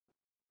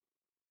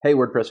Hey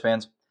WordPress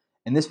fans.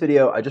 In this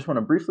video, I just want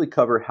to briefly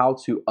cover how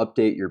to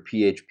update your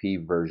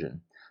PHP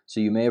version. So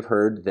you may have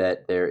heard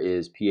that there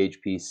is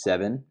PHP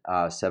 7,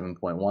 7.1,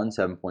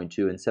 7.2,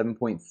 and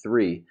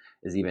 7.3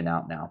 is even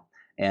out now.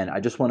 And I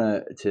just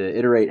want to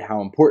iterate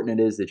how important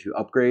it is that you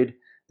upgrade.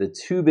 The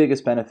two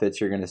biggest benefits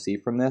you're going to see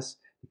from this.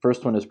 The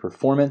first one is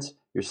performance.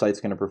 Your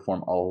site's going to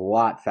perform a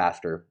lot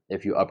faster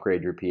if you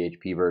upgrade your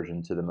PHP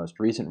version to the most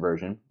recent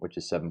version, which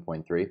is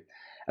 7.3.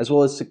 As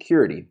well as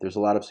security. There's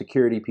a lot of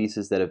security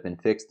pieces that have been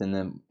fixed in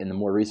the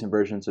more recent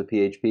versions of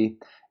PHP,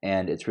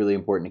 and it's really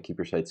important to keep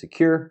your site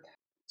secure.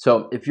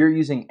 So if you're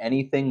using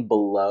anything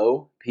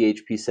below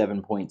PHP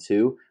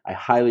 7.2, I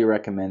highly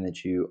recommend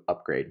that you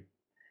upgrade.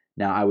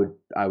 Now,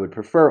 I would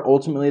prefer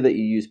ultimately that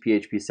you use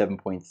PHP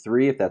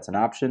 7.3 if that's an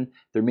option.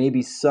 There may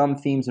be some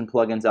themes and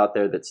plugins out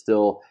there that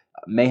still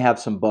may have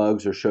some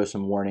bugs or show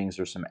some warnings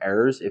or some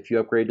errors if you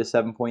upgrade to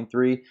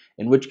 7.3,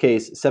 in which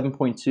case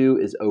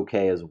 7.2 is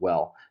okay as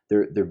well.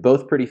 They're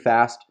both pretty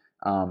fast.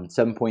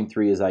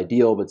 7.3 is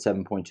ideal, but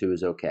 7.2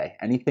 is okay.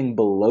 Anything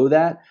below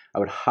that, I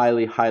would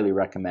highly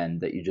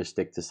recommend that you just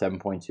stick to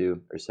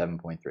 7.2 or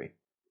 7.3.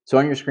 So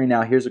on your screen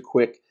now, here's a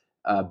quick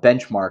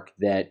benchmark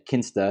that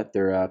Kinsta,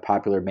 they're a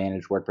popular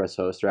managed WordPress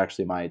host. They're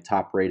actually my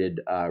top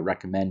rated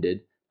recommended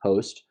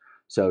host.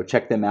 So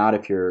check them out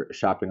if you're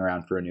shopping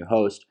around for a new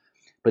host.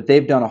 But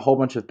they've done a whole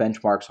bunch of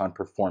benchmarks on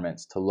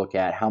performance to look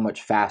at how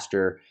much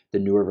faster the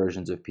newer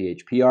versions of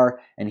PHP are.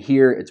 And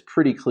here it's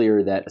pretty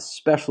clear that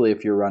especially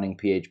if you're running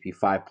PHP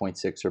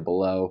 5.6 or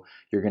below,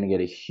 you're going to get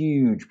a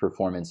huge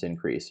performance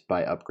increase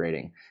by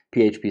upgrading.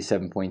 PHP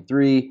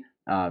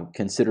 7.3,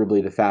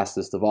 considerably the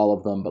fastest of all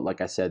of them, but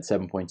like I said,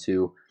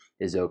 7.2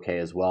 is okay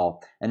as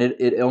well. And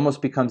it almost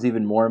becomes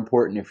even more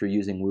important if you're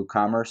using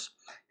WooCommerce.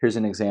 Here's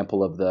an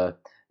example of the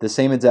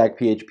same exact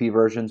PHP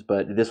versions,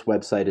 but this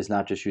website is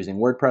not just using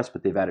WordPress,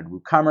 but they've added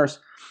WooCommerce.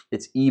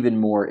 It's even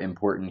more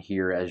important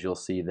here, as you'll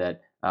see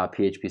that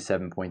PHP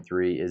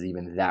 7.3 is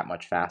even that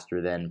much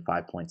faster than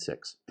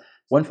 5.6.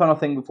 One final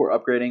thing before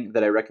upgrading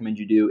that I recommend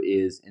you do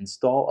is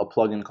install a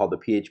plugin called the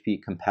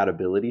PHP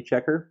Compatibility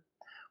Checker.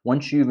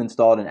 Once you've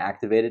installed and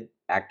activated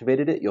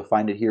it, you'll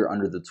find it here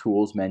under the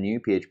Tools menu,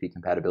 PHP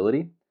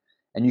Compatibility,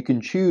 and you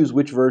can choose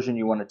which version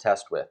you want to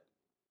test with.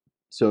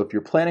 So if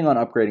you're planning on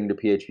upgrading to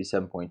PHP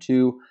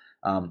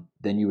 7.2,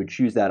 then you would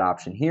choose that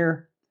option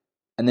here.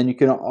 And then you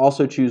can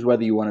also choose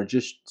whether you want to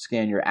just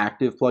scan your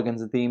active plugins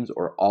and themes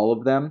or all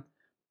of them.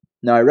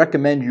 Now, I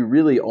recommend you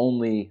really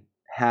only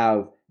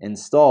have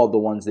installed the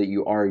ones that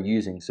you are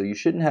using. So you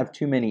shouldn't have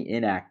too many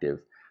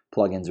inactive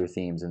plugins or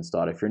themes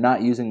installed. If you're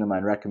not using them,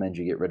 I'd recommend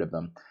you get rid of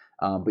them.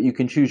 But you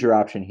can choose your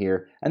option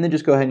here and then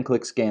just go ahead and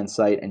click Scan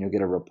Site and you'll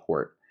get a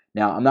report.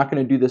 Now, I'm not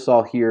going to do this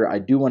all here. I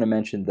do want to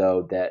mention,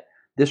 though, that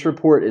this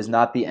report is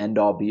not the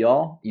end-all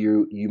be-all.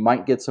 You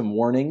might get some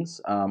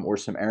warnings or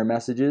some error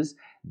messages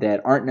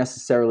that aren't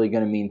necessarily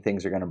going to mean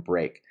things are going to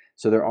break.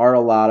 So there are a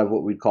lot of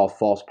what we'd call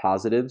false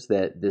positives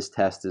that this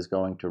test is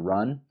going to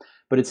run.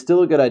 But it's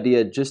still a good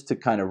idea just to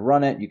kind of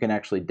run it. You can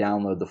actually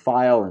download the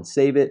file and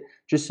save it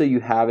just so you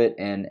have it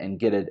and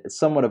get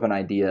somewhat of an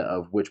idea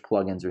of which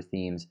plugins or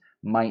themes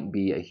might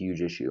be a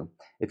huge issue.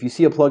 If you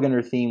see a plugin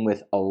or theme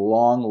with a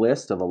long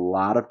list of a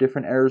lot of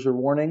different errors or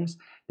warnings,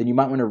 then you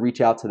might want to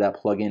reach out to that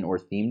plugin or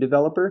theme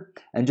developer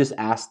and just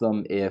ask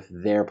them if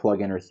their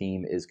plugin or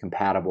theme is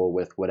compatible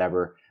with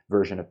whatever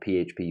version of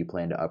PHP you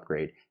plan to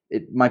upgrade.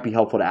 It might be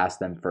helpful to ask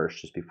them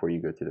first just before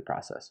you go through the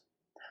process.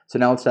 So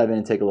now let's dive in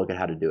and take a look at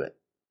how to do it.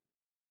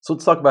 So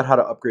let's talk about how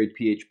to upgrade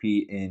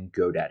PHP in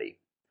GoDaddy.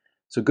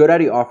 So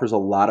GoDaddy offers a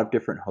lot of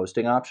different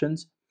hosting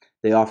options.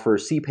 They offer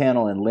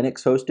cPanel and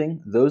Linux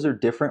hosting. Those are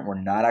different.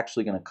 We're not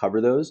actually going to cover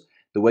those.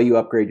 The way you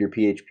upgrade your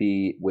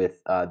PHP with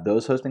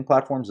those hosting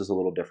platforms is a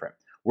little different.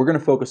 We're going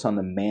to focus on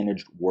the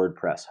managed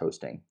WordPress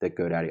hosting that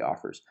GoDaddy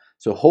offers.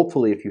 So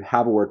hopefully if you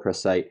have a WordPress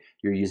site,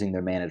 you're using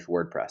their managed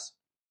WordPress.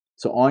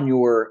 So on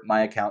your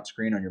My Account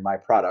screen, on your My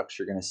Products,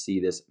 you're going to see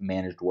this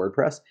managed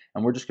WordPress,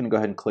 and we're just going to go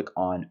ahead and click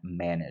on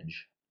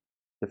Manage.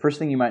 The first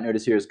thing you might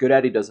notice here is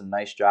GoDaddy does a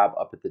nice job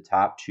up at the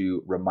top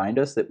to remind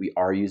us that we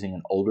are using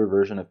an older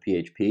version of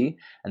PHP,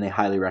 and they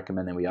highly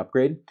recommend that we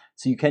upgrade.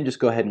 So you can just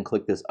go ahead and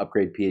click this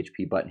Upgrade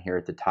PHP button here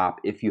at the top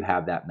if you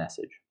have that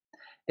message.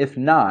 If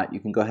not, you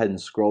can go ahead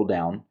and scroll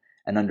down,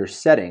 and under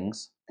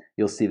Settings,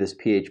 you'll see this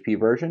PHP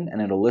version,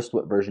 and it'll list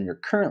what version you're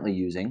currently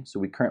using.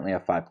 So we currently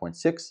have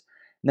 5.6,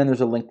 and then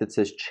there's a link that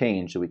says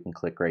Change that we can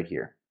click right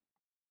here.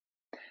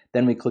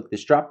 Then we click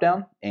this drop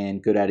down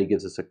and GoDaddy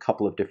gives us a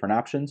couple of different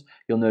options.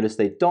 You'll notice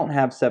they don't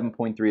have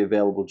 7.3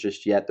 available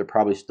just yet. They're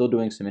probably still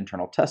doing some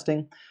internal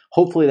testing.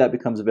 Hopefully that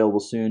becomes available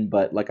soon,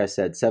 but like I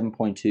said,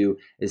 7.2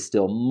 is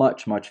still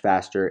much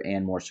faster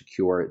and more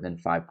secure than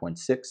 5.6.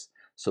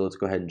 So let's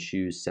go ahead and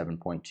choose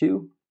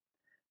 7.2.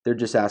 They're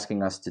just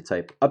asking us to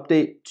type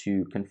update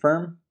to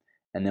confirm,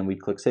 and then we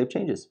click Save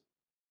Changes.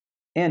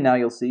 And now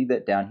you'll see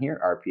that down here,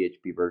 our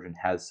PHP version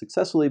has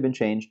successfully been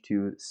changed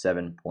to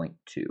 7.2.